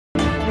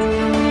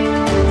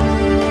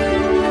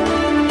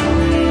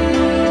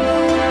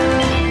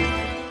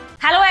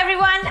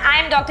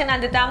Dr.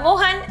 Nandita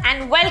Mohan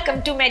and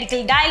welcome to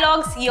Medical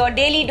Dialogues, your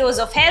daily dose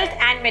of health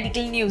and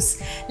medical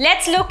news.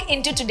 Let's look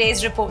into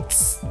today's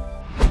reports.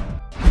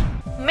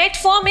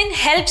 Metformin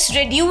helps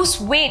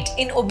reduce weight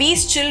in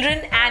obese children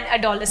and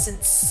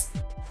adolescents.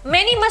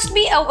 Many must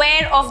be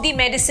aware of the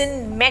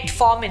medicine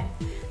Metformin.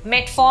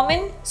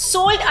 Metformin,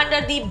 sold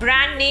under the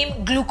brand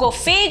name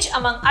Glucophage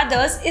among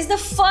others, is the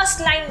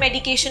first-line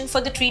medication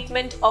for the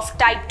treatment of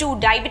type 2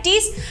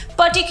 diabetes,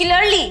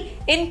 particularly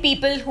in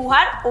people who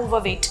are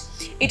overweight.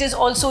 It is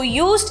also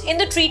used in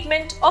the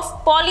treatment of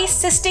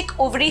polycystic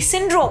ovary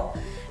syndrome.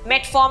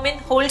 Metformin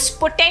holds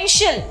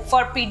potential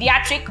for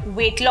pediatric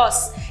weight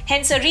loss.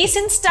 Hence, a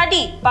recent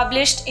study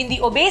published in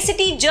the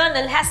Obesity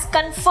Journal has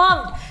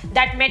confirmed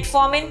that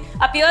Metformin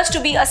appears to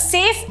be a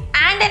safe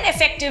and an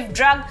effective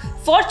drug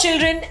for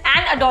children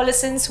and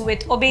adolescents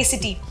with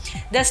obesity.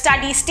 The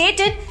study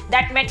stated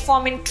that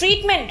Metformin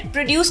treatment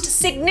produced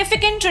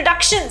significant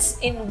reductions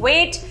in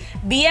weight,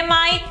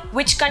 BMI,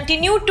 which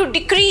continued to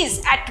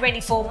decrease at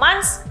 24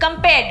 months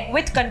compared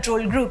with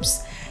control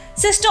groups.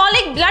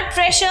 Systolic blood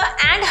pressure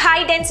and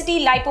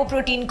high-density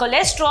lipoprotein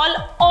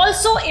cholesterol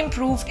also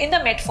improved in the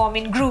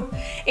Metformin group.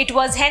 It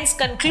was hence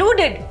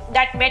concluded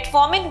that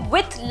Metformin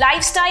with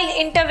lifestyle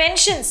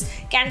interventions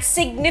can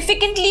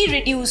significantly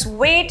reduce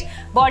weight,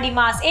 body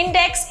mass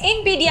index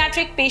in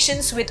pediatric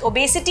patients with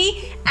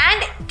obesity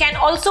and can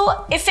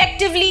also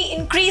effectively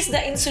increase the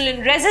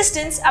insulin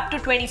resistance up to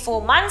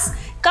 24 months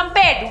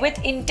compared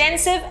with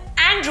intensive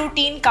and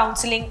routine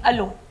counseling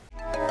alone.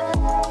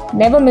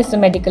 Never miss a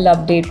medical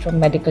update from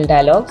Medical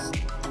Dialogues.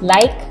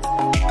 Like,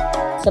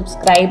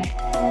 subscribe,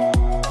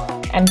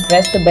 and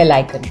press the bell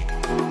icon.